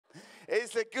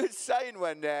It's a good sign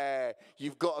when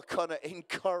you've got to kind of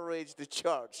encourage the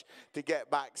church to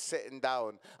get back sitting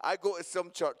down. I go to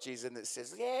some churches and it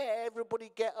says, yeah,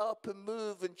 everybody get up and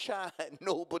move and chat.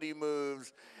 Nobody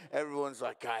moves. Everyone's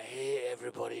like, I hate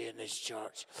everybody in this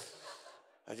church.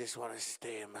 I just want to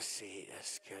stay in my seat.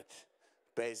 That's good.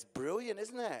 But it's brilliant,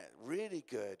 isn't it? Really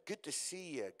good. Good to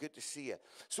see you. Good to see you.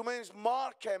 So my name's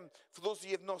Mark. For those of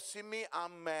you who have not seen me,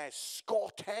 I'm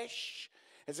Scottish.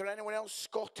 Is there anyone else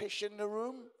Scottish in the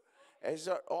room? Is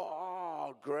there?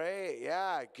 Oh, great.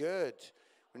 Yeah, good.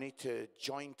 We need to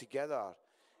join together.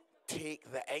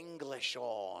 Take the English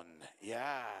on.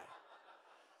 Yeah.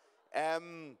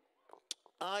 I'm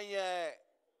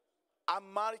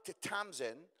married to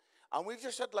Tamsin. And we've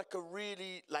just had like a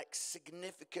really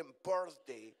significant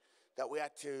birthday that we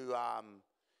had to,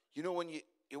 when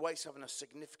your wife's having a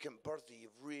significant birthday,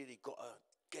 you've really got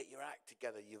to get your act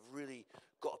together. You've really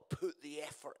got to put the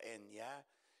effort in, yeah?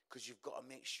 Because you've got to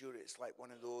make sure it's like one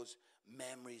of those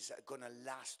memories that are going to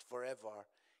last forever.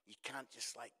 You can't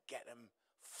just get them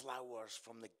flowers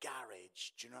from the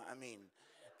garage. Do you know what I mean?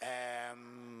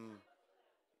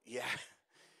 Yeah.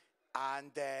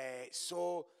 And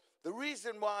so the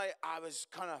reason why I was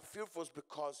kind of fearful is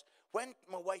because when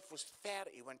my wife was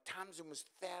 30, when Tamsin was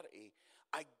 30,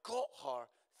 I got her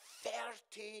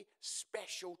 30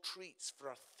 special treats for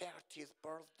her 30th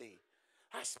birthday.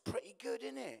 That's pretty good,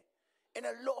 isn't it? In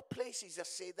a lot of places I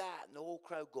say that and the whole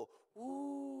crowd go,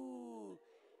 ooh,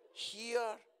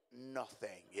 here,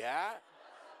 nothing, yeah?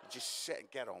 Just sit and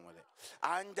get on with it.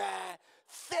 And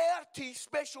 30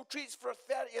 special treats for her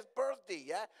 30th birthday,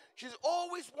 yeah? She's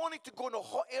always wanted to go in a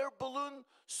hot air balloon.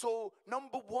 So,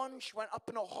 number one, she went up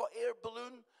in a hot air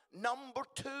balloon. Number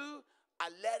two, I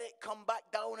let it come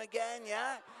back down again,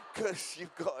 yeah? Because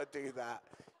you've got to do that.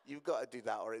 You've got to do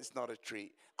that or it's not a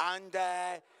treat. And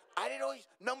I didn't know.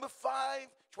 Number 5,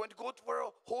 she went to go for a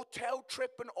hotel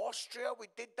trip in Austria. We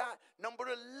did that. Number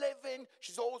 11,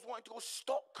 she's always wanted to go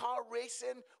stock car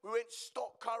racing. We went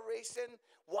stock car racing.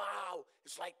 Wow.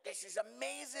 It's like, this is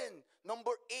amazing.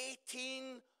 Number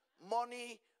 18,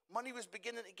 money. Money was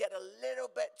beginning to get a little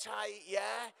bit tight,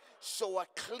 yeah? So I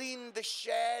cleaned the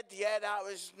shed. Yeah, that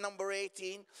was number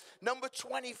 18. Number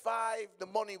 25, the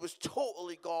money was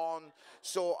totally gone.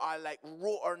 So I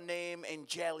wrote her name in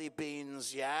jelly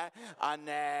beans, yeah? And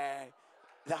that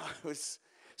was...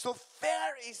 So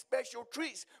 30 special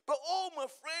treats. But all my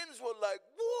friends were like,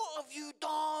 what have you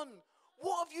done?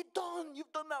 What have you done?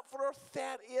 You've done that for our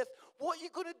 30th. What are you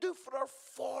going to do for our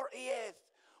 40th?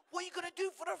 What are you going to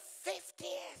do for her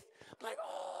 50th? I'm like,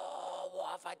 oh,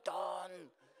 what have I done?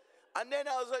 And then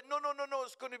I was like, no,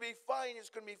 it's going to be fine. It's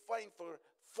going to be fine for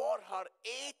her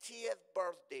 80th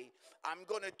birthday. I'm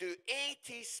going to do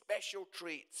 80 special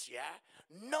treats, yeah?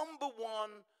 Number 1,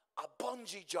 a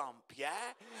bungee jump,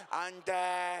 yeah? And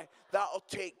that'll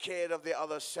take care of the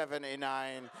other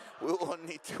 79. We won't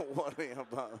need to worry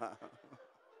about that.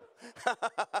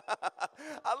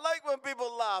 I like when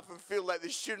people laugh and feel like they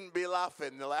shouldn't be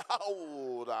laughing. They're like,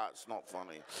 oh, that's not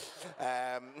funny.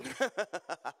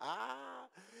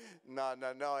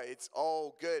 No, it's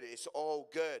all good. It's all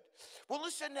good. Well,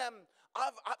 listen,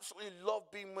 I've absolutely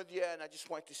loved being with you, and I just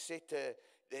wanted to say to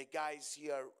the guys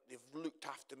here, they've looked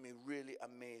after me really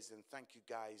amazing. Thank you,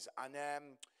 guys. And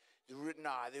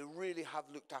they really have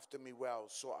looked after me well,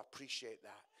 so I appreciate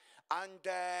that. And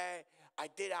I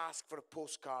did ask for a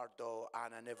postcard, though,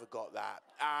 and I never got that.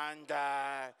 And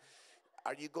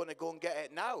are you going to go and get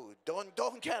it now? Don't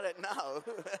get it now.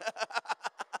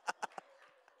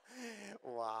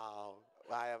 Wow,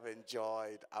 I have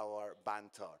enjoyed our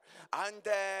banter. And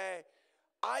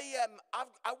I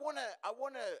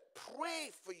wanna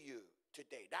pray for you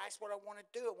today. That's what I want to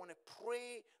do. I want to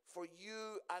pray for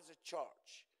you as a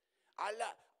church.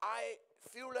 I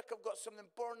feel like I've got something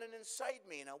burning inside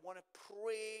me, and I want to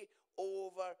pray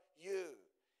over you.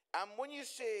 And when you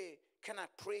say, can I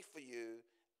pray for you?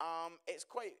 It's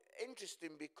quite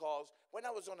interesting because when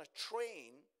I was on a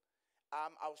train,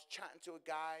 I was chatting to a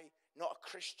guy, not a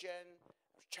Christian.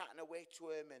 I was chatting away to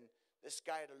him, and this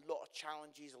guy had a lot of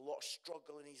challenges, a lot of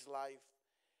struggle in his life.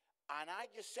 And I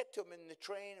just said to him in the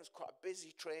train, it was quite a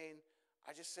busy train,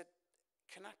 I just said,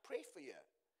 can I pray for you?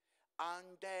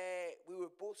 And we were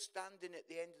both standing at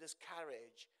the end of this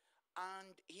carriage,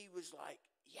 and he was like,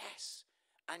 yes.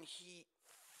 And he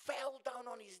fell down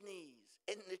on his knees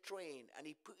in the train, and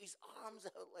he put his arms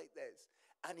out like this,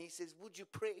 and he says, would you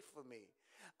pray for me?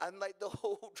 And the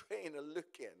whole train are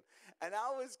looking, and I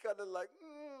was kind of like,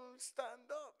 stand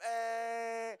up.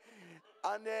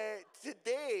 And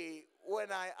today,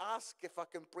 when I ask if I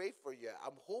can pray for you,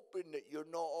 I'm hoping that you're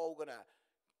not all going to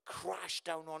crash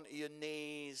down onto your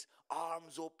knees,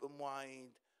 arms open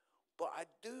wide. But I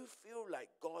do feel like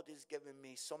God is giving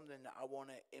me something that I want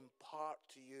to impart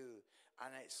to you.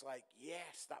 And it's like,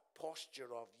 yes, that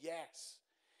posture of yes.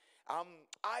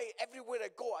 Everywhere I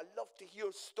go, I love to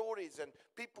hear stories, and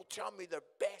people tell me their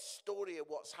best story of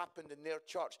what's happened in their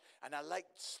church, and I like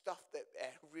stuff that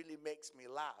really makes me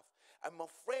laugh. And my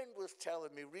friend was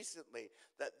telling me recently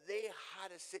that they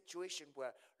had a situation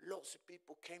where lots of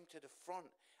people came to the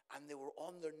front, and they were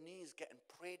on their knees getting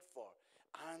prayed for,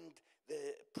 and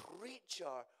the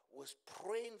preacher was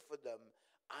praying for them,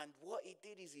 and what he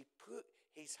did is he put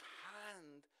his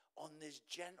hand on this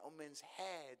gentleman's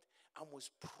head and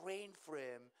was praying for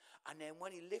him. And then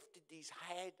when he lifted his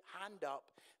hand up,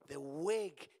 the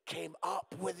wig came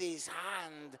up with his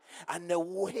hand, and the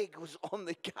wig was on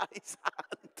the guy's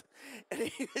hand. And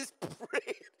he was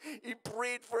praying. He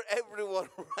prayed for everyone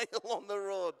right along the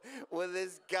road with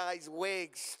this guy's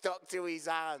wig stuck to his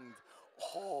hand.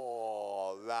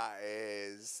 Oh, that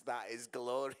is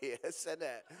glorious, isn't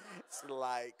it? It's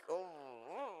like,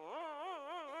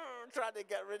 trying to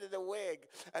get rid of the wig.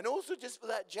 And also just for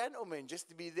that gentleman, just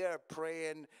to be there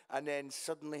praying, and then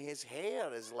suddenly his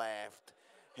hair is left.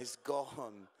 It's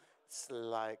gone. It's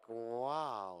like,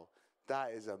 wow,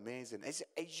 that is amazing. Is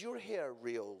your hair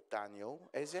real, Daniel?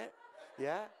 Is it?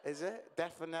 Yeah, is it?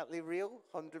 Definitely real?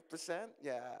 100%?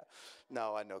 Yeah.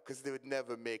 No, I know, because they would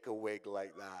never make a wig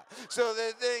like that. So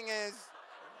the thing is,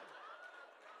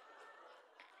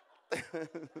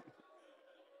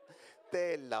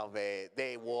 they love it.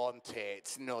 They want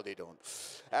it. No, they don't.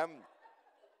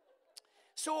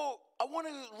 So I want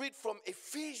to read from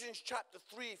Ephesians chapter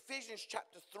 3,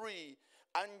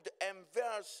 and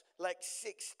verse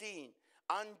 16.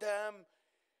 And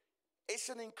it's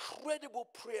an incredible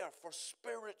prayer for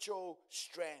spiritual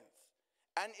strength.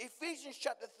 And Ephesians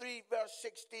chapter 3, verse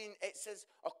 16, it says,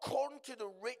 according to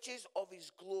the riches of his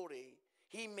glory,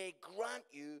 he may grant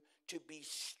you to be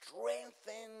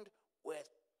strengthened with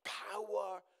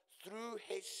power through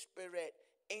his Spirit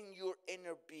in your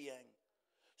inner being,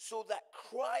 so that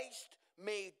Christ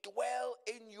may dwell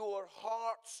in your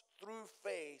hearts through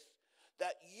faith,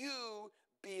 that you,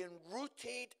 being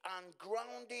rooted and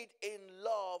grounded in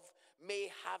love, may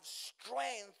have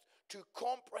strength to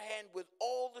comprehend with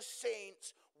all the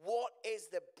saints what is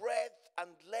the breadth and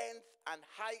length and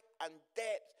height and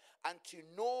depth, and to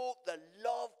know the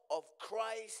love of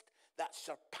Christ that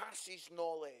surpasses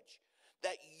knowledge,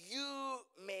 that you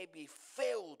may be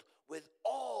filled with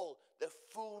all the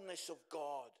fullness of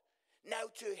God. Now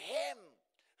to him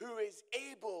who is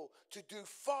able to do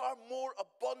far more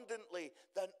abundantly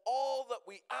than all that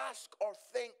we ask or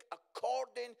think,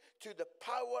 according to the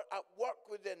power at work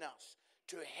within us,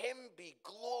 to him be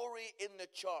glory in the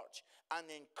church and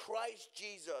in Christ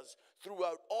Jesus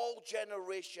throughout all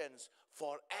generations,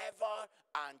 forever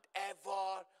and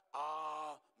ever.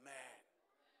 Amen.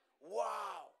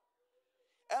 Wow.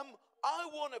 I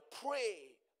want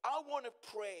to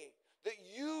pray that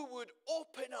you would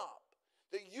open up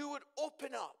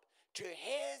to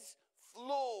his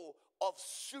flow of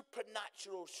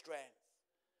supernatural strength.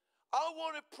 I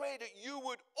want to pray that you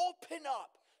would open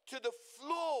up to the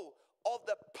flow of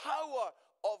the power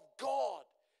of God,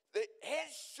 that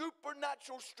his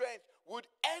supernatural strength would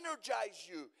energize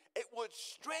you, it would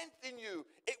strengthen you,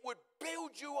 it would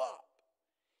build you up.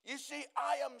 You see,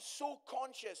 I am so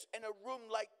conscious in a room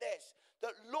like this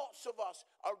that lots of us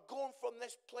are going from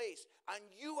this place, and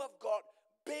you have got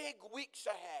big weeks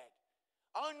ahead.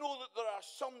 I know that there are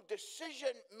some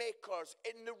decision makers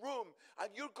in the room, and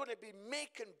you're going to be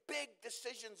making big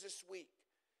decisions this week.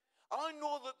 I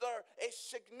know that there is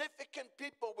significant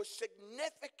people with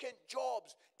significant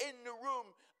jobs in the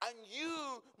room, and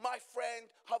you, my friend,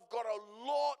 have got a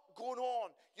lot going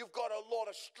on. You've got a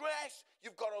lot of stress,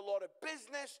 you've got a lot of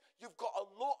business, you've got a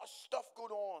lot of stuff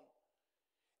going on.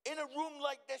 In a room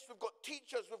like this, we've got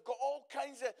teachers, we've got all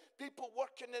kinds of people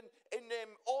working in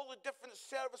all the different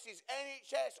services,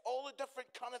 NHS, all the different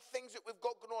kind of things that we've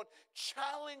got going on,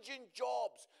 challenging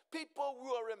jobs, people who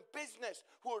are in business,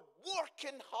 who are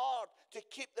working hard to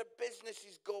keep their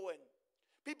businesses going.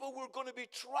 People who are going to be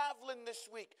traveling this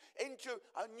week into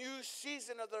a new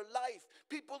season of their life.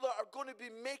 People that are going to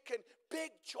be making big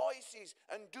choices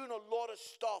and doing a lot of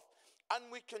stuff.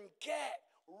 And we can get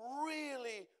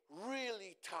really,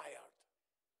 really tired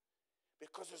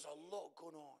because there's a lot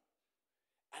going on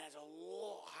and there's a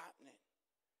lot happening.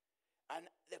 And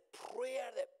the prayer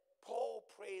that Paul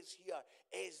prays here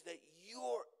is that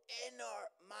your inner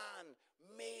man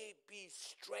may be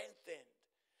strengthened,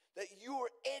 that your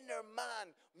inner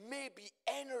man may be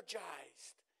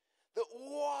energized, that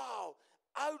wow,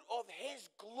 out of his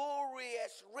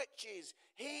glorious riches,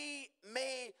 he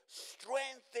may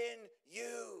strengthen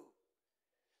you.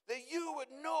 That you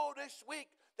would know this week,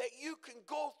 that you can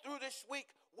go through this week,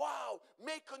 wow,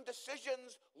 making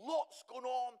decisions, lots going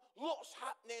on, lots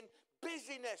happening,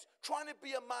 busyness, trying to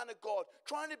be a man of God,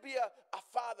 trying to be a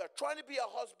father, trying to be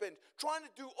a husband, trying to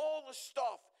do all the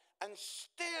stuff and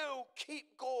still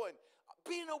keep going.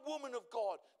 Being a woman of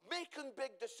God, making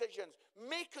big decisions,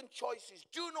 making choices,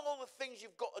 doing all the things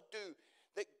you've got to do,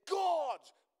 that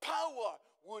God's power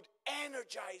would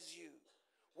energize you,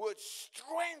 would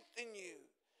strengthen you,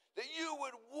 that you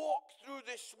would walk through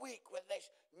this week with this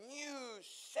new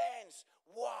sense,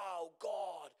 wow,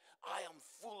 God, I am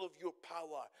full of your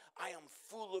power. I am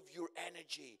full of your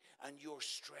energy and your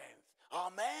strength.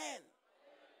 Amen.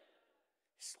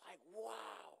 It's like,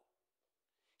 wow.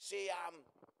 See,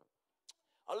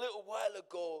 a little while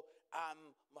ago,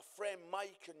 my friend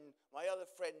Mike and my other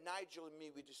friend Nigel and me,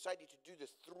 we decided to do the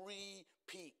 3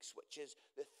 peaks, which is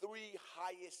the 3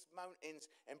 highest mountains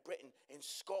in Britain, in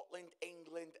Scotland,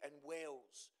 England, and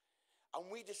Wales. And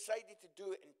we decided to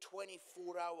do it in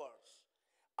 24 hours.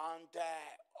 And,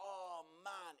 oh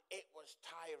man, it was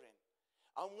tiring.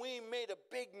 And we made a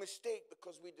big mistake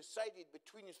because we decided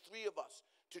between the 3 of us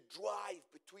to drive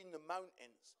between the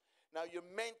mountains. Now, you're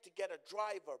meant to get a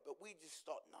driver, but we just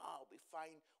thought, no, I'll be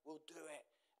fine, we'll do it.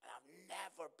 And I've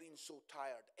never been so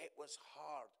tired. It was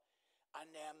hard.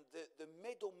 And the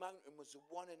middle mountain was the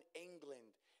one in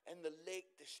England, in the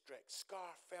Lake District,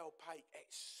 Scafell Pike.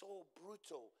 It's so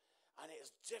brutal, and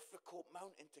it's a difficult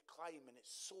mountain to climb, and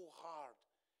it's so hard.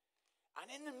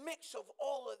 And in the mix of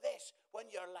all of this,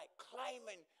 when you're like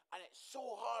climbing, and it's so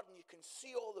hard, and you can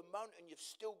see all the mountain, you've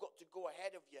still got to go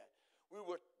ahead of you. We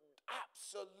were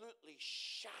absolutely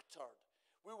shattered.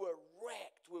 We were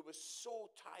wrecked. We were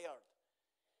so tired.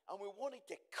 And we wanted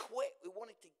to quit. We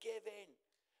wanted to give in.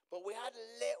 But we had a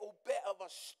little bit of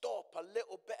a stop, a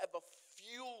little bit of a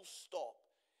fuel stop.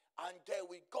 And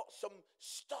we got some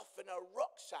stuff in our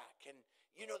rucksack. And,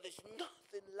 you know, there's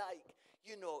nothing like,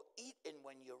 you know, eating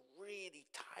when you're really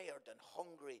tired and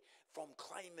hungry from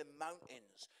climbing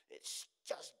mountains. It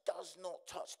just does not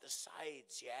touch the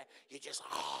sides, yeah? You just,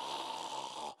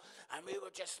 and we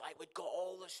were just like, we'd got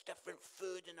all this different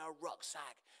food in our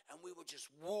rucksack, and we were just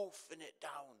wolfing it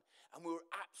down, and we were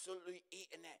absolutely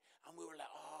eating it, and we were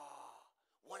like,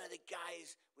 one of the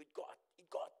guys, he got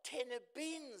a tin of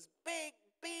beans, big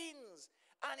beans,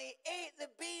 and he ate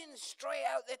the beans straight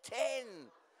out the tin.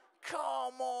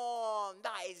 Come on,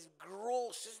 that is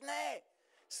gross, isn't it?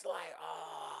 It's like,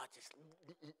 just,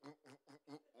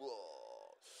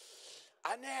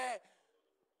 and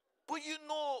but you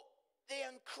know, the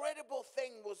incredible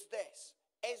thing was this,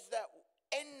 is that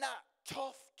in that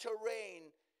tough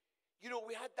terrain, you know,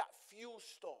 we had that fuel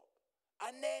stop,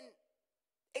 and then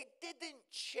it didn't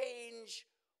change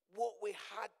what we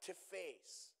had to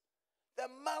face. The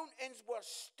mountains were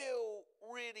still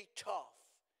really tough.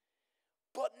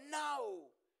 But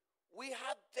now we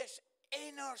had this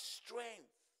inner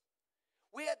strength.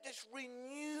 We had this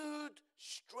renewed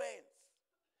strength.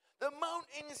 The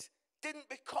mountains didn't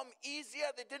become easier.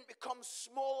 They didn't become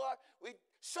smaller.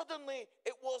 Suddenly,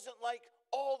 it wasn't like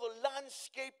all the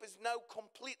landscape is now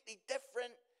completely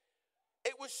different.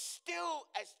 It was still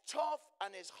as tough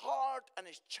and as hard and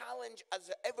as challenging as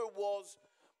it ever was.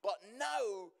 But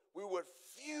now we were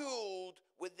fueled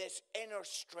with this inner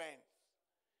strength.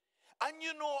 And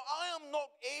you know, I am not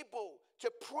able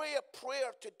to pray a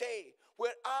prayer today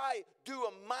where I do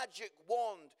a magic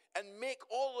wand and make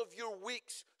all of your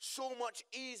weeks so much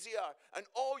easier and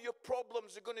all your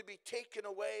problems are going to be taken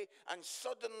away, and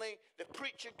suddenly the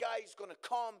preacher guy is going to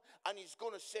come and he's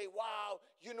going to say, wow,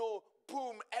 you know,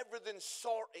 boom, everything's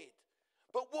sorted.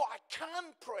 But what I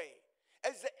can pray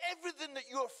is that everything that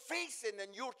you're facing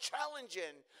and you're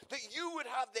challenging, that you would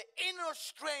have the inner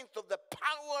strength of the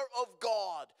power of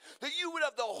God, that you would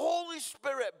have the Holy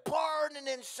Spirit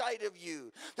burning inside of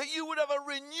you, that you would have a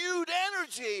renewed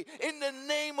energy in the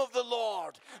name of the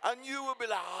Lord, and you would be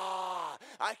like,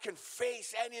 I can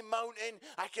face any mountain,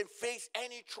 I can face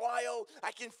any trial,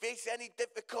 I can face any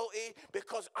difficulty,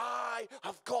 because I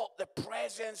have got the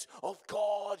presence of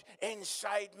God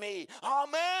inside me.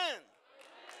 Amen.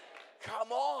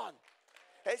 Come on.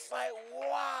 It's like,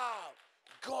 wow,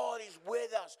 God is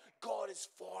with us. God is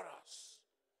for us.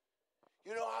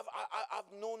 You know,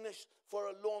 I've known this for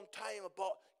a long time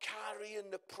about carrying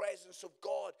the presence of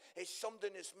God. It's something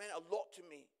that's meant a lot to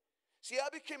me. See, I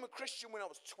became a Christian when I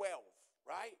was 12,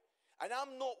 right? And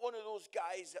I'm not one of those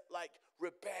guys that like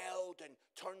rebelled and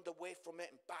turned away from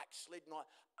it and backslid. No.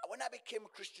 When I became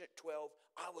a Christian at 12,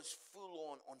 I was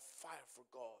full on fire for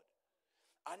God.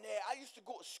 And I used to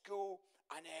go to school,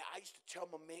 and I used to tell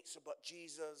my mates about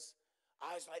Jesus.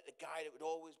 I was like the guy that would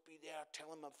always be there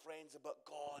telling my friends about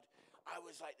God. I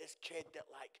was like this kid that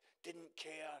like didn't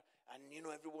care, and you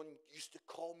know, everyone used to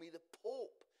call me the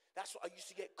Pope. That's what I used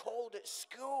to get called at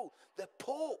school, the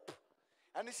Pope.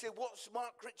 And they say, what's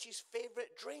Mark Ritchie's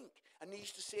favorite drink? And they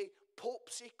used to say,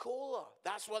 Popesy Cola.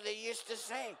 That's what they used to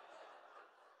say.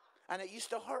 And it used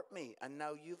to hurt me, and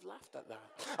now you've laughed at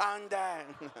that. And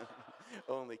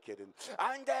only kidding.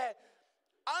 And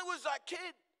I was that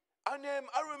kid, and I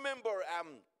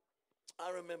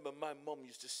remember my mom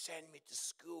used to send me to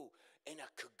school in a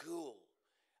cagoule.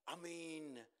 I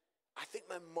mean, I think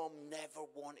my mom never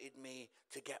wanted me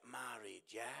to get married,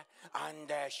 yeah?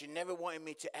 And she never wanted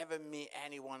me to ever meet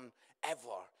anyone,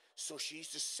 ever. So she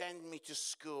used to send me to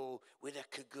school with a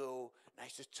cagoule, and I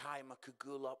used to tie my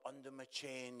cagoule up under my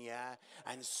chain, yeah?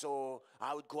 And so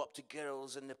I would go up to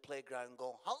girls in the playground and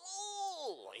go,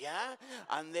 hello, yeah?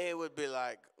 And they would be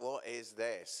like, what is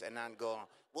this? And I'd go,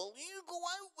 will you go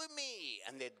out with me?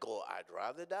 And they'd go, I'd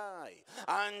rather die.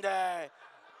 And,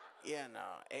 you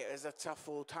know, it was a tough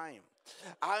old time.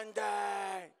 And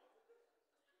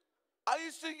I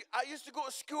used to go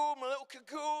to school, my little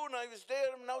cagoule, and I was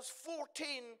there when I was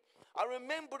 14. I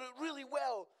remember it really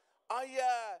well. I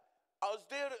was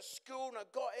there at school, and I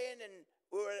got in, and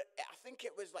I think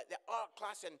it was like the art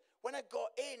class, and when I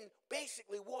got in,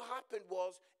 basically what happened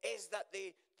is that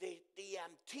the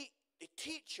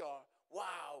teacher,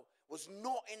 wow, was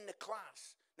not in the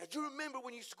class. Now, do you remember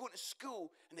when you used to go to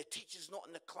school and the teacher's not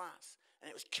in the class? And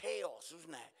it was chaos,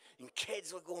 wasn't it? And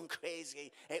kids were going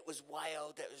crazy. It was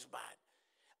wild. It was bad.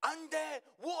 And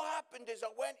what happened is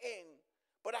I went in,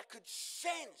 but I could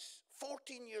sense,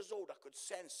 14 years old, I could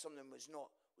sense something was not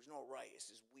right.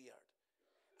 This is weird.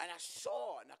 And I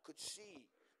saw and I could see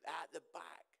that at the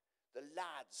back, the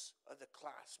lads of the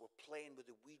class were playing with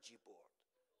the Ouija board.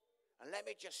 And let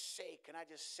me just say, can I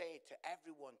just say to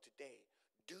everyone today,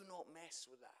 do not mess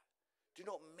with that. Do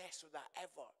not mess with that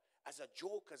ever. As a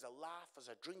joke, as a laugh, as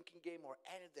a drinking game or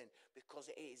anything, because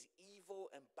it is evil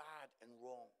and bad and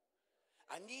wrong.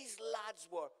 And these lads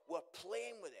were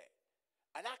playing with it.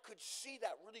 And I could see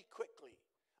that really quickly.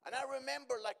 And I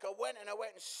remember like I went and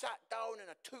sat down and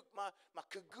I took my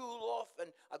cagoule off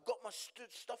and I got my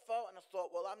stuff out and I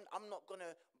thought, well, I'm not going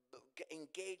to get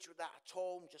engaged with that at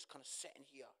all. I'm just kind of sitting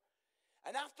here.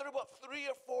 And after about 3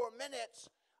 or 4 minutes,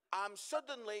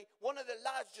 suddenly one of the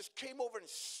lads just came over and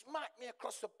smacked me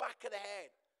across the back of the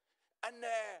head. And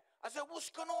I said,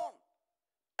 what's going on?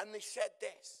 And they said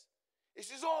this. He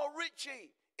says, oh,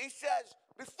 Richie, he says,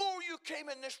 before you came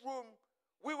in this room,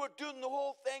 we were doing the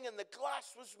whole thing and the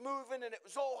glass was moving and it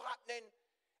was all happening.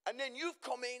 And then you've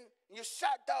come in and you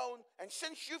sat down, and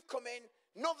since you've come in,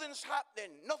 nothing's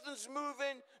happening, nothing's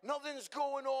moving, nothing's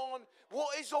going on.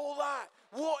 What is all that?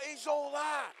 What is all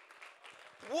that?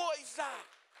 What is that?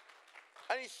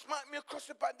 And he smacked me across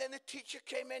the back. Then the teacher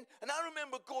came in, and I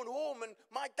remember going home, and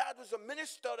my dad was a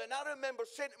minister, and I remember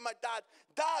saying to my dad,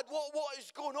 Dad, what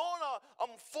is going on?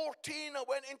 I'm 14, I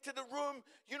went into the room,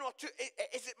 you know,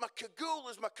 is it my cagoule?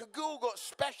 Has my cagoule got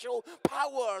special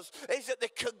powers? Is it the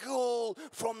cagoule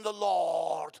from the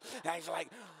Lord? And he's like,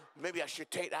 maybe I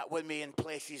should take that with me in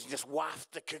places and just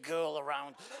waft the cagoule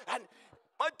around. And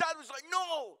my dad was like,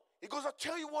 no. He goes, I'll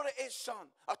tell you what it is, son.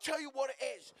 I'll tell you what it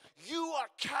is. You are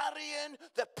carrying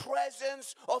the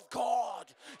presence of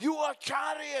God. You are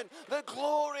carrying the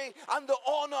glory and the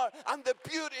honor and the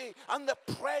beauty and the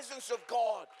presence of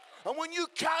God. And when you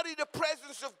carry the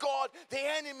presence of God, the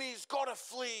enemy's got to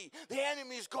flee. The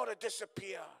enemy's got to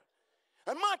disappear.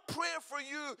 And my prayer for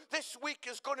you this week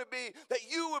is going to be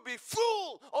that you will be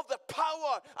full of the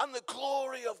power and the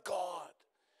glory of God.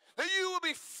 That you will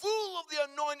be full of the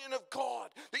anointing of God.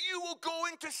 That you will go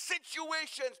into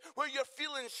situations where you're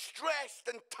feeling stressed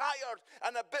and tired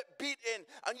and a bit beaten.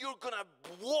 And you're going to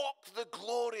walk the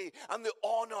glory and the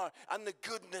honor and the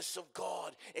goodness of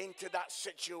God into that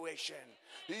situation.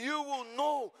 You will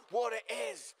know what it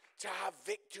is to have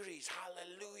victories.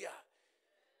 Hallelujah.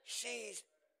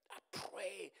 I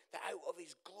pray that out of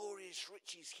his glorious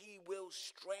riches, he will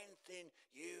strengthen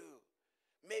you.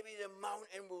 Maybe the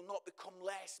mountain will not become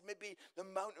less. Maybe the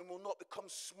mountain will not become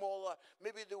smaller.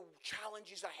 Maybe the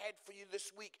challenges ahead for you this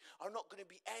week are not going to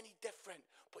be any different.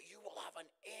 But you will have an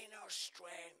inner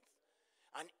strength,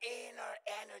 an inner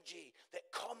energy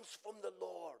that comes from the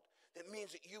Lord. That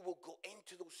means that you will go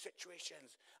into those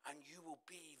situations and you will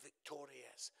be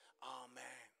victorious. Amen.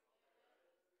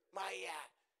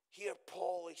 Here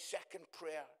Paul, his second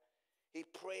prayer. He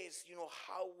prays,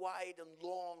 how wide and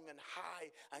long and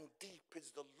high and deep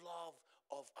is the love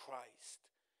of Christ.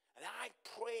 And I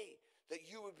pray that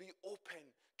you would be open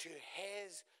to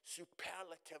his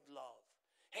superlative love.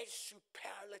 His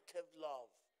superlative love.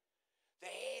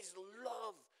 That his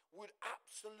love would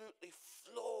absolutely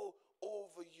flow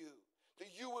over you.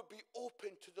 That you would be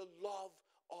open to the love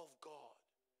of God.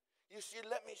 You see,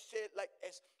 let me say it like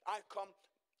this. I come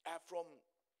from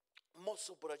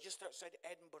Musselburgh, just outside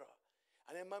Edinburgh.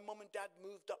 And then my mum and dad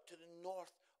moved up to the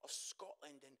north of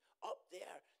Scotland. And up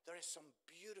there is some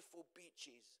beautiful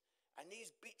beaches. And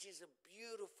these beaches are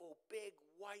beautiful, big,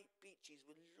 white beaches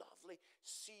with lovely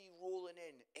sea rolling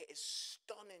in. It is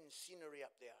stunning scenery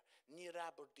up there near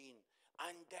Aberdeen.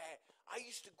 And I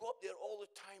used to go up there all the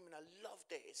time, and I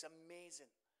loved it. It's amazing.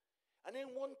 And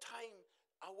then one time,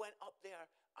 I went up there,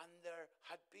 and there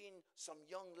had been some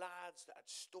young lads that had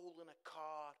stolen a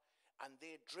car, and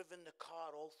they had driven the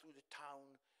car all through the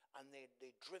town, and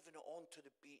they'd driven it onto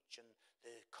the beach, and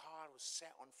the car was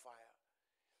set on fire.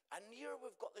 And here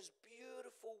we've got this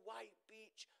beautiful white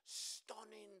beach,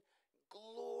 stunning,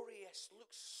 glorious,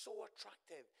 looks so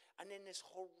attractive. And then this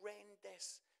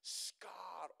horrendous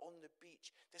scar on the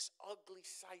beach, this ugly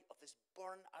sight of this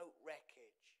burnt out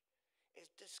wreckage.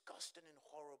 It's disgusting and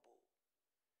horrible.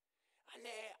 And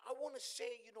I want to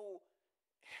say,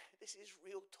 this is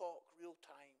real talk, real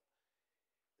time.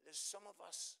 There's some of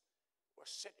us, we're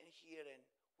sitting here and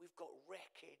we've got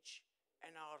wreckage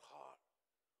in our heart.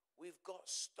 We've got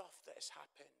stuff that has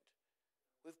happened.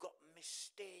 We've got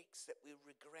mistakes that we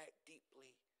regret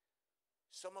deeply.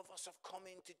 Some of us have come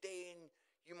in today and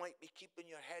you might be keeping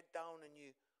your head down and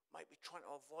you might be trying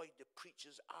to avoid the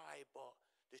preacher's eye, but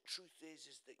the truth is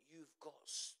that you've got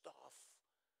stuff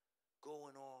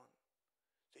going on.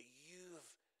 That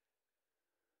you've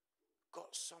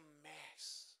got some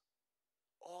mess.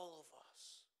 All of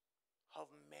us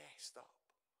have messed up.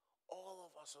 All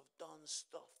of us have done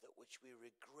stuff that which we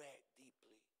regret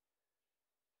deeply.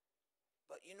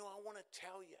 But I want to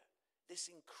tell you, this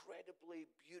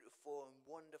incredibly beautiful and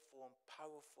wonderful and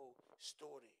powerful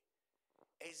story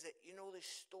is that, the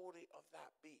story of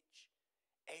that beach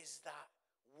is that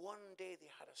one day they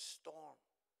had a storm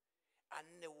and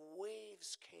the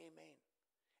waves came in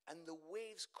and the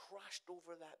waves crashed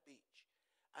over that beach.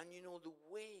 And the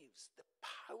waves, the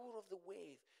power of the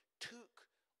wave took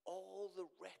all the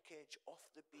wreckage off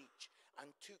the beach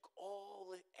and took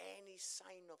any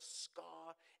sign of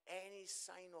scar, any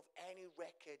sign of any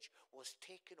wreckage was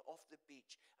taken off the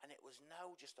beach, and it was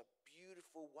now just a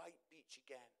beautiful white beach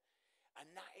again. And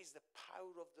that is the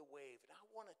power of the wave. And I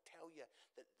want to tell you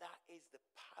that is the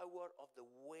power of the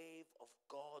wave of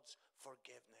God's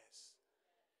forgiveness.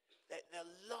 That the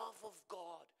love of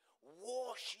God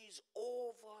washes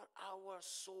over our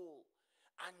soul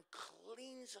and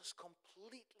cleans us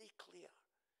completely clear.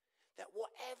 That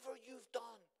whatever you've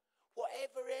done,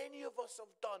 whatever any of us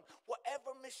have done,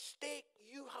 whatever mistake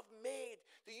you have made,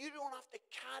 that you don't have to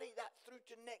carry that through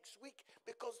to next week,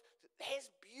 because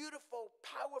his beautiful,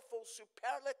 powerful,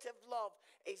 superlative love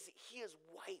is that he has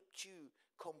wiped you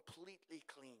completely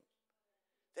clean.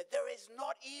 That there is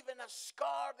not even a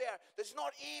scar there. There's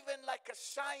not even like a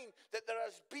sign that there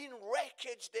has been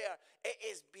wreckage there. It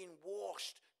is being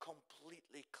washed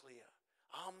completely clear.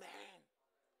 Amen.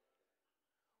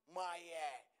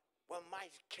 When my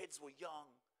kids were young,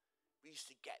 we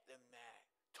used to get them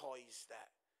toys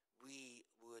that we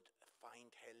would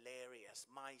find hilarious.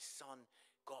 My son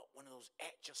got one of those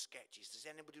Etch-a-Sketches. Does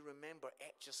anybody remember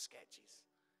Etch-a-Sketches?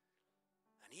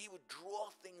 And he would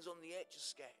draw things on the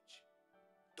Etch-a-Sketch.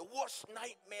 The worst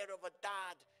nightmare of a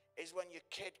dad is when your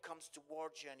kid comes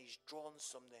towards you and he's drawn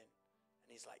something. And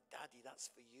he's like, Daddy, that's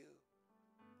for you.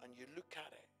 And you look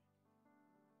at it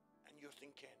and you're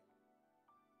thinking,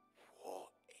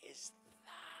 what is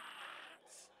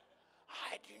that?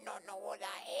 I do not know what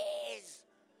that is.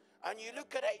 And you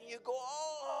look at it and you go,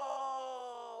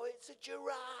 oh, it's a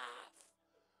giraffe.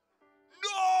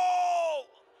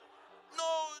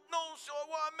 No, so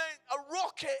what I meant, a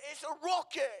rocket, it's a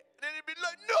rocket. And then he'd be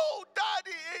like, no,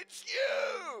 Daddy, it's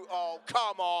you. Oh,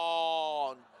 come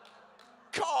on.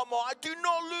 I do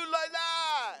not look like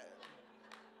that.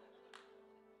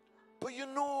 But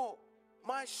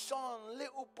my son,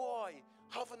 little boy,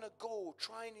 having a go,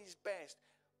 trying his best.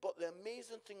 But the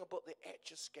amazing thing about the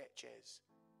Etch-a-Sketch is,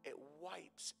 it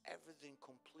wipes everything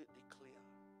completely clear.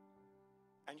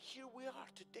 And here we are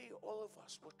today, all of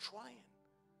us, we're trying.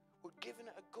 We're giving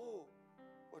it a go.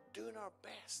 We're doing our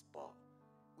best, but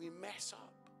we mess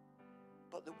up.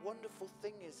 But the wonderful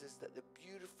thing is that the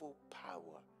beautiful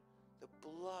power, the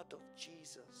blood of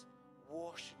Jesus,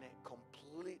 washing it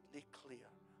completely clear.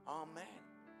 Amen.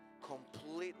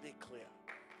 Completely clear.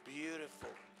 Beautiful.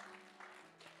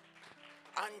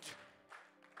 And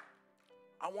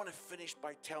I want to finish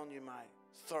by telling you my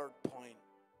third point.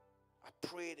 I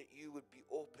pray that you would be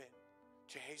open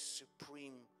to his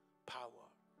supreme power.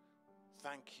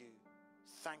 Thank you.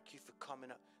 Thank you for coming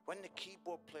up. When the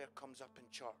keyboard player comes up in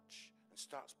church and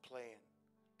starts playing,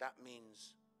 that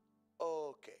means,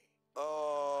 okay.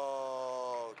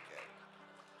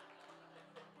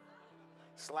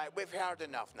 It's like we've heard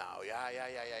enough now. Yeah.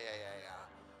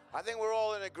 I think we're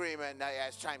all in agreement now. Yeah,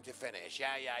 it's time to finish.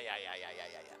 Yeah.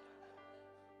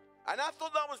 And I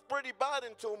thought that was pretty bad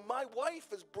until my wife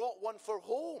has brought one for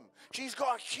home. She's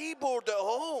got a keyboard at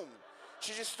home.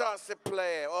 She just starts to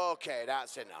play. Okay,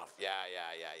 that's enough. Yeah.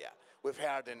 We've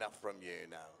heard enough from you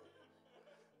now.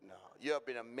 No, you have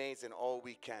been amazing all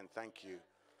weekend. Thank you.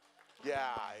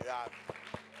 Yeah.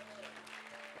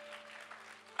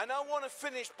 And I want to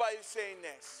finish by saying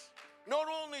this. Not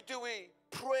only do we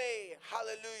pray,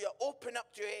 hallelujah, open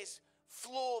up to his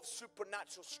flow of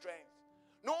supernatural strength.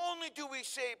 Not only do we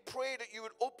say, pray that you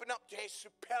would open up to his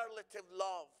superlative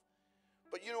love.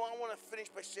 But you know, I want to finish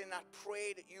by saying, I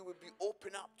pray that you would be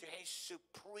open up to his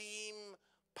supreme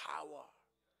power.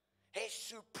 His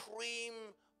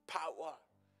supreme power.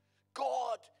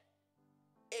 God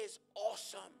is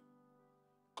awesome,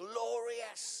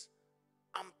 glorious,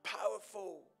 and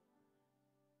powerful.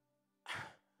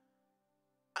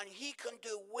 And he can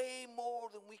do way more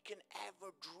than we can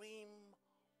ever dream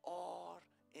or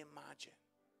imagine.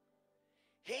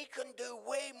 He can do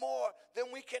way more than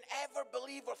we can ever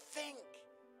believe or think.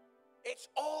 It's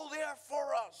all there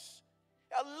for us.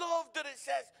 I love that it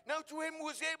says, now to him who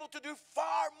is able to do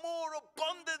far more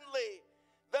abundantly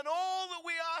than all that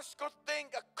we ask or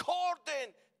think,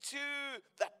 according to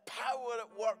the power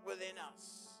at work within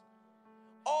us.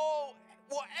 Oh,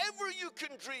 whatever you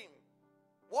can dream,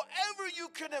 whatever you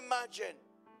can imagine,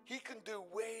 he can do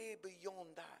way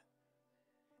beyond that.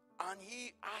 And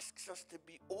he asks us to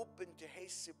be open to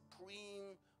his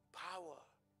supreme power.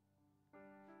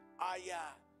 I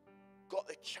got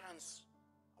the chance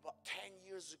about 10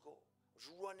 years ago. I was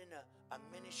running a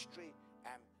ministry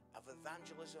of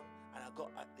evangelism, and I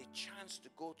got the chance to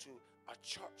go to a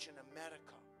church in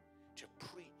America to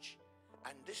preach.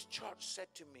 And this church said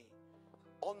to me,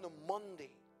 on the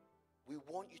Monday, we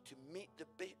want you to meet the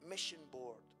mission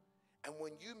board. And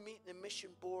when you meet the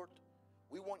mission board,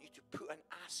 we want you to put an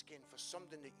ask in for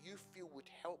something that you feel would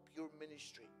help your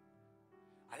ministry.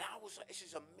 And I was like, this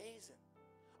is amazing.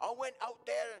 I went out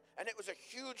there, and it was a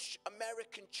huge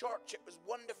American church. It was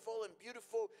wonderful and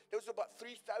beautiful. There was about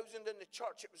 3,000 in the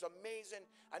church. It was amazing.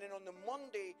 And then on the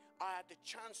Monday, I had the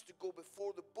chance to go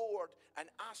before the board and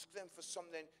ask them for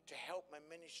something to help my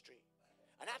ministry.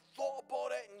 And I thought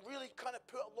about it and really kind of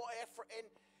put a lot of effort in.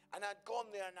 And I'd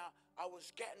gone there, and I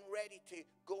was getting ready to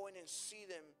go in and see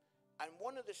them. And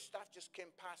one of the staff just came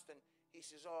past, and he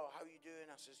says, oh, how are you doing?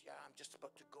 I says, yeah, I'm just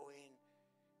about to go in.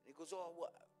 And he goes, oh,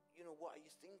 what are you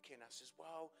thinking? I says,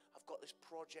 well, I've got this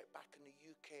project back in the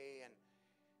UK, and,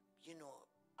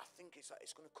 I think it's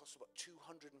going to cost about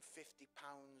 £250,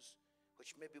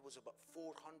 which maybe was about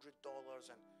 $400,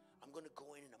 and I'm going to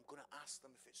go in and I'm going to ask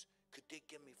them could they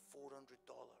give me $400?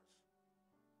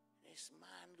 And this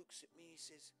man looks at me, he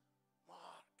says,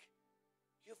 Mark,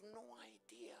 you have no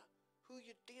idea who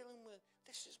you're dealing with.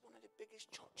 This is one of the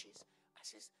biggest churches. I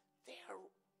says, they're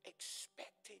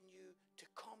expecting you to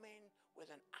come in with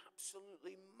an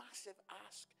absolutely massive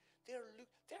ask. They're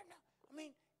not,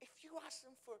 if you ask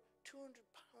them for £200,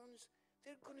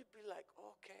 they're going to be like,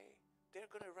 okay. They're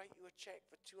going to write you a check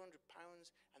for £200,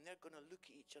 and they're going to look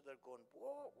at each other going,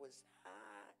 what was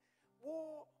that?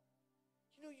 What?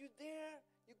 You're there,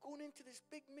 you're going into this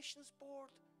big missions board.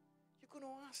 You're going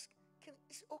to ask,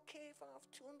 is it okay if I have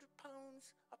 £200?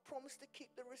 I promise to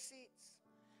keep the receipts.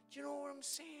 Do you know what I'm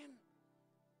saying?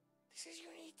 This is,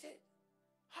 you need to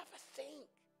have a think.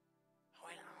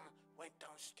 I went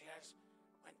downstairs,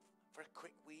 went for a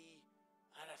quick wee,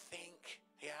 had a think,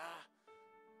 yeah.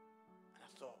 And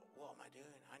I thought, what am I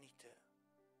doing? I need to.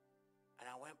 And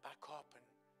I went back up, and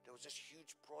there was this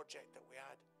huge project that we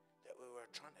had that we were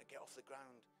trying to get off the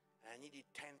ground. And I needed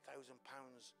 £10,000.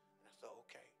 And I thought,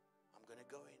 okay, I'm going to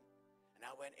go in. And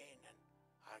I went in, and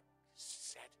I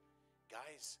said,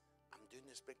 guys, I'm doing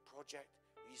this big project.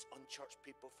 These unchurched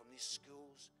people from these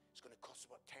schools, it's going to cost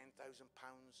about £10,000.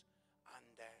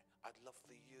 And I'd love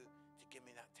for you to give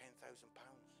me that £10,000.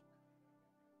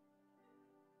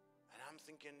 And I'm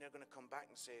thinking they're going to come back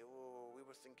and say, oh, we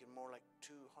were thinking more like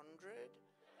 200.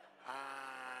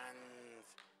 And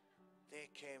they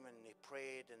came and they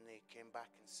prayed, and they came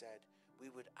back and said, we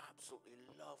would absolutely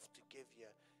love to give you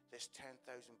this £10,000,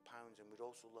 and we'd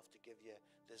also love to give you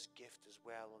this gift as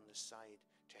well on the side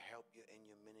to help you in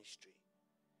your ministry.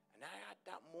 And And I had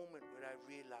that moment where I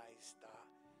realized that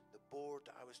the board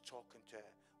that I was talking to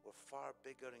were far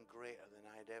bigger and greater than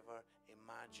I'd ever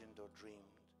imagined or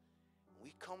dreamed.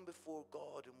 We come before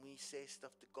God and we say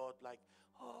stuff to God like,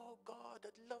 oh God,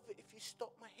 I'd love it if you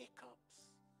stop my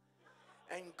hiccups.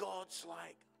 And God's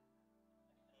like,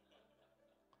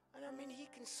 and I mean, he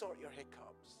can sort your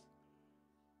hiccups,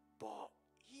 but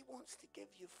he wants to give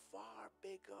you far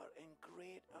bigger and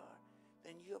greater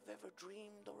than you have ever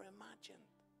dreamed or imagined.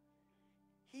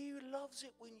 He loves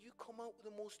it when you come out with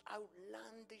the most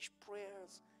outlandish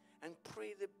prayers and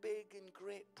pray the big and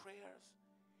great prayers.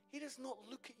 He does not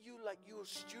look at you like you're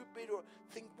stupid or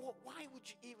think, what? Why would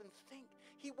you even think?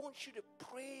 He wants you to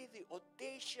pray the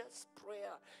audacious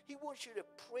prayer. He wants you to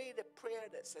pray the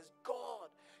prayer that says, God,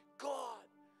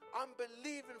 I'm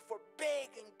believing for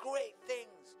big and great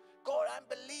things. God, I'm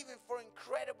believing for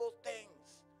incredible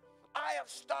things. I have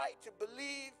started to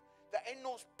believe that in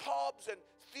those pubs and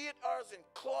theaters and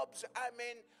clubs I'm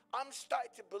in, I'm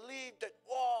starting to believe that,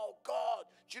 oh God,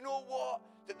 do you know what?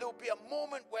 That there'll be a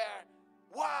moment where,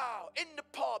 wow, in the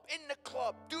pub, in the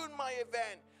club, doing my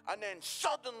event, and then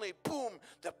suddenly, boom,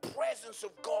 the presence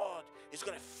of God is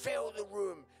going to fill the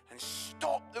room and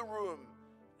stop the room.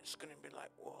 It's going to be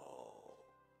like, whoa,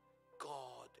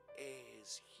 God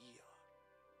is here.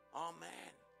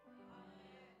 Amen.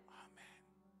 Amen.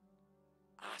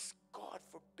 Ask God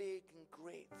for big and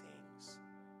great things.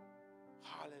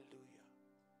 Hallelujah.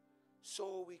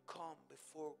 So we come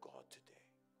before God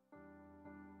today.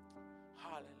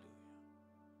 Hallelujah.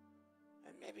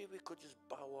 And maybe we could just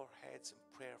bow our heads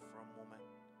in prayer for a moment.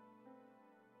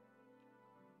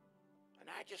 And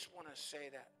I just want to say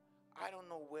that I don't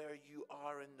know where you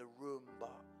are in the room,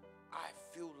 but I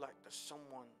feel like there's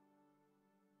someone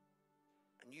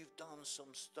and you've done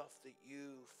some stuff that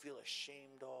you feel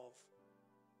ashamed of,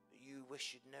 that you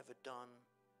wish you'd never done.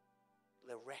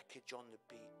 The wreckage on the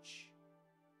beach.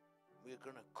 We're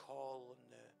going to call on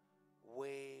the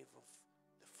wave of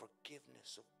the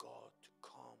forgiveness of God to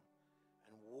come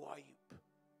and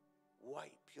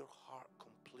wipe your heart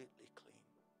completely clean.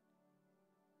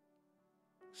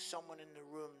 Someone in the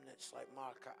room that's like,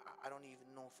 Mark, I don't even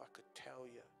know if I could tell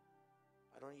you.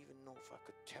 I don't even know if I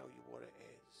could tell you what it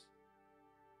is.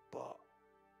 But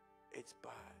it's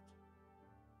bad.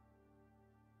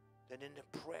 That in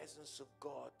the presence of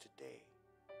God today,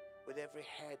 with every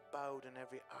head bowed and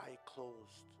every eye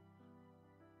closed,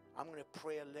 I'm going to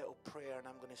pray a little prayer, and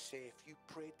I'm going to say, if you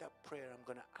prayed that prayer, I'm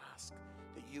going to ask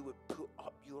that you would put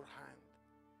up your hand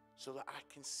so that I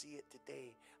can see it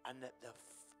today, and that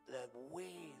the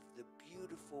wave, the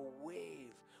beautiful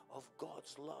wave of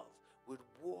God's love would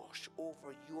wash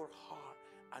over your heart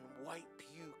and wipe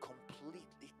you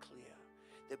completely clear.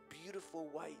 The beautiful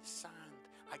white sand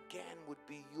again would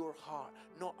be your heart,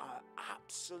 not an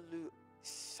absolute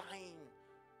sign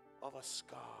of a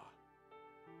scar.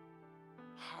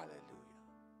 Hallelujah.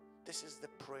 This is the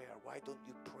prayer. Why don't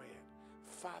you pray it?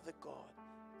 Father God,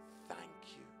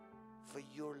 thank you for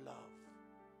your love.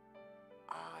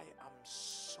 I am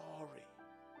sorry.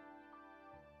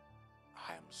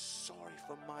 I am sorry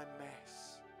for my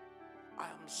mess. I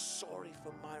am sorry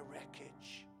for my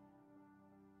wreckage.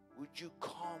 Would you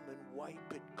come and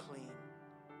wipe it clean?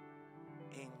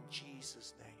 In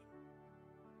Jesus' name.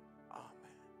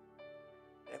 Amen.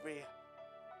 Every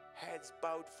head's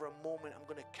bowed for a moment. I'm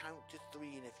going to count to 3.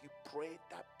 And if you prayed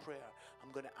that prayer,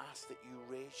 I'm going to ask that you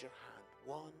raise your hand.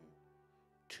 1,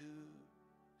 2,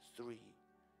 3.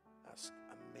 That's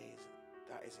amazing.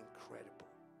 That is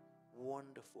incredible.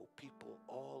 Wonderful people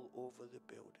all over the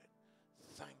building.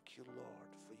 Thank you, Lord,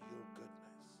 for your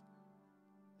goodness.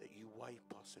 That you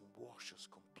wipe us and wash us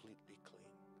completely clean.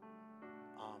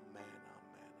 Amen, amen,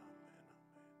 amen, amen.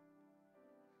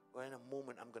 Well, in a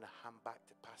moment, I'm going to hand back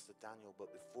to Pastor Daniel.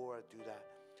 But before I do that,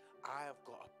 I have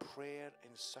got a prayer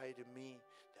inside of me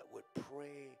that would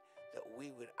pray that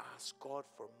we would ask God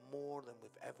for more than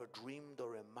we've ever dreamed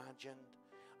or imagined.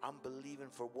 I'm believing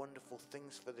for wonderful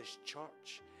things for this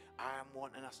church. I am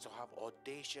wanting us to have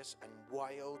audacious and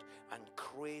wild and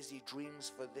crazy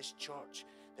dreams for this church.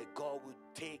 That God would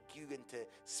take you into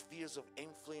spheres of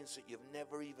influence that you've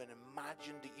never even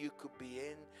imagined that you could be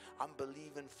in. I'm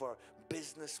believing for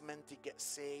businessmen to get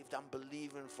saved. I'm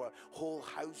believing for whole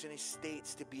housing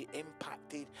estates to be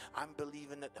impacted. I'm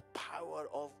believing that the power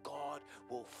of God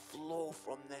will flow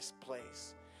from this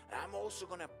place. And I'm also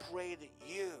going to pray that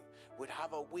you would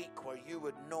have a week where you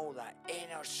would know that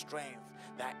inner strength,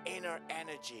 that inner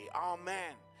energy.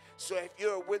 Amen. So if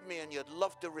you're with me and you'd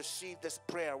love to receive this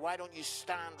prayer, why don't you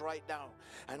stand right now?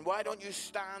 And why don't you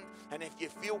stand? And if you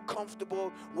feel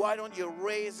comfortable, why don't you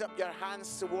raise up your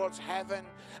hands towards heaven,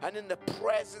 and in the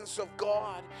presence of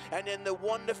God, and in the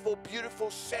wonderful, beautiful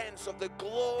sense of the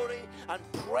glory and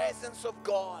presence of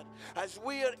God, as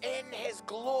we are in his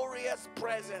glorious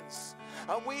presence,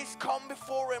 and we come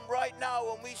before him right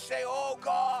now and we say, oh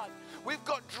God, we've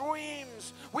got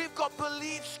dreams, we've got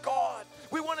beliefs, God.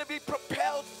 We want to be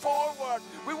propelled forward.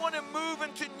 We want to move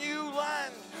into new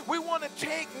land. We want to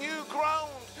take new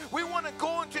ground. We want to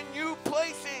go into new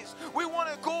places. We want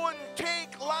to go and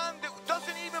take land that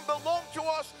doesn't even belong to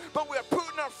us, but we're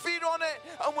putting our feet on it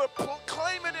and we're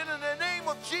proclaiming it in the name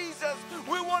of Jesus.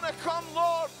 We want to come,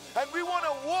 Lord, and we want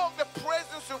to walk the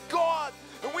presence of God.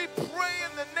 And we pray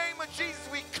in the name of Jesus.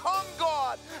 We come,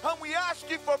 God, and we ask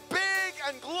you for big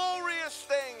and glorious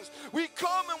things. We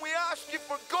come and we ask you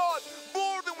for, God,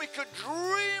 more than we could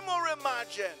dream or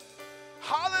imagine.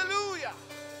 Hallelujah.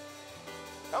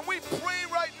 And we pray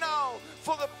right now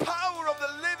for the power of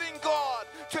the living God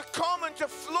to come and to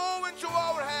flow into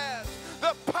our heads.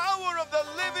 The power of the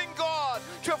living God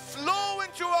to flow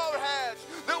into our heads.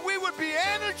 That we would be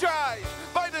energized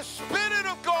by the Spirit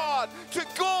of God to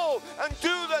go and do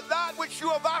that which you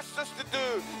have asked us to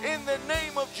do. In the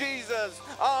name of Jesus.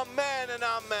 Amen and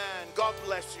amen. God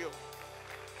bless you.